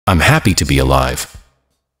I'm happy to be alive.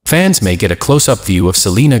 Fans may get a close-up view of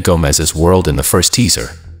Selena Gomez's world in the first teaser.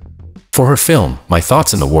 For her film, My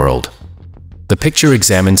Thoughts in the World, the picture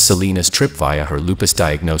examines Selena's trip via her lupus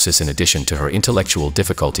diagnosis in addition to her intellectual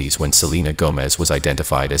difficulties when Selena Gomez was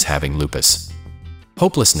identified as having lupus.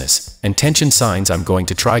 Hopelessness and tension signs. I'm going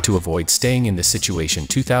to try to avoid staying in this situation.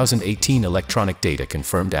 2018 electronic data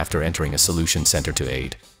confirmed after entering a solution center to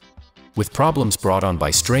aid with problems brought on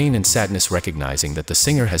by strain and sadness. Recognizing that the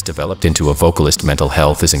singer has developed into a vocalist, mental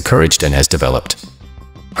health is encouraged and has developed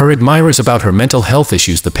her admirers about her mental health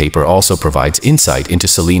issues. The paper also provides insight into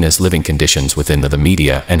Selena's living conditions within the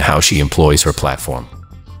media and how she employs her platform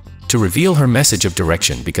to reveal her message of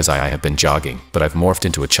direction. Because I have been jogging, but I've morphed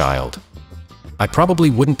into a child. I probably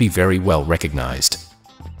wouldn't be very well recognized,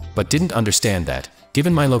 but didn't understand that,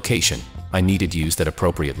 given my location, I needed use that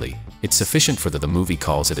appropriately. It's sufficient for the movie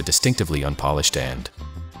calls it a distinctively unpolished and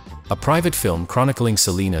a private film chronicling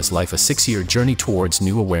Selena's life, a 6-year journey towards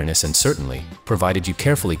new awareness, and certainly, provided you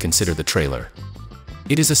carefully consider the trailer.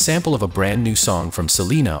 It is a sample of a brand new song from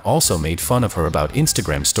Selena. Also made fun of her about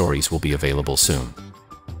Instagram stories will be available soon.